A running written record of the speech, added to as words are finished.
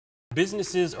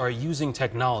Businesses are using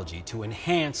technology to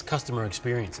enhance customer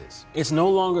experiences. It's no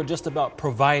longer just about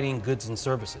providing goods and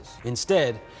services.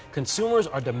 Instead, consumers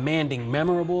are demanding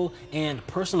memorable and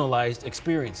personalized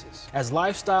experiences. As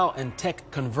lifestyle and tech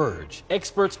converge,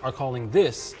 experts are calling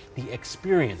this the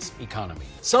experience economy.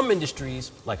 Some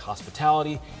industries, like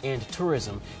hospitality and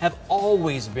tourism, have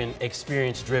always been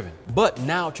experience-driven. But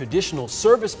now traditional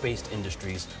service-based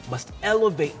industries must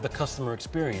elevate the customer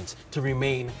experience to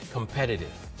remain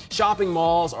competitive. Shopping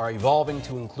malls are evolving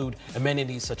to include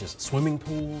amenities such as swimming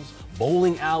pools,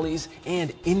 bowling alleys,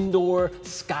 and indoor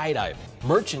skydiving.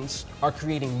 Merchants are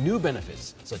creating new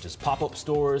benefits such as pop-up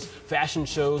stores, fashion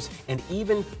shows, and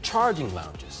even charging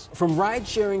lounges. From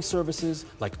ride-sharing services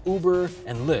like Uber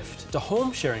and Lyft to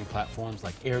home-sharing platforms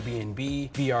like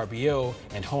Airbnb, VRBO,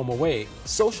 and HomeAway,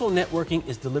 social networking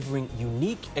is delivering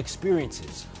unique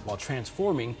experiences while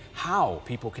transforming how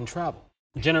people can travel.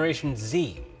 Generation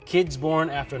Z, kids born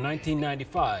after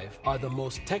 1995, are the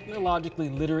most technologically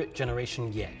literate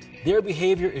generation yet. Their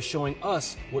behavior is showing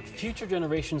us what future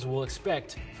generations will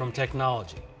expect from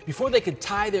technology. Before they could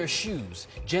tie their shoes,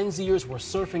 Gen Zers were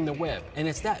surfing the web, and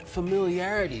it's that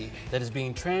familiarity that is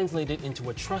being translated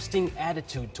into a trusting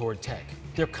attitude toward tech.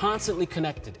 They're constantly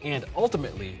connected, and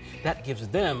ultimately, that gives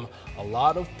them a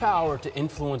lot of power to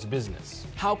influence business.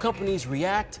 How companies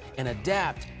react and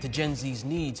adapt to Gen Z's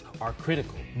needs are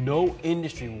critical. No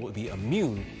industry will be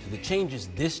immune to the changes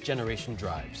this generation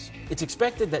drives. It's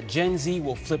expected that Gen Z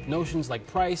will flip notions like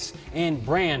price and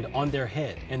brand on their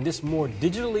head, and this more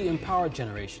digitally empowered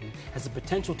generation has the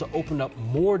potential to open up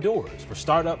more doors for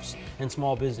startups and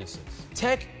small businesses.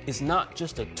 Tech is not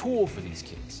just a tool for these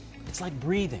kids. It's like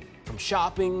breathing. From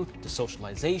shopping to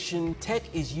socialization, tech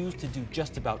is used to do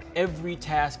just about every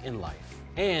task in life.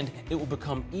 And it will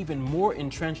become even more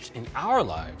entrenched in our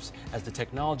lives as the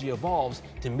technology evolves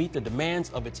to meet the demands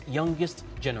of its youngest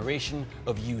generation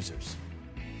of users.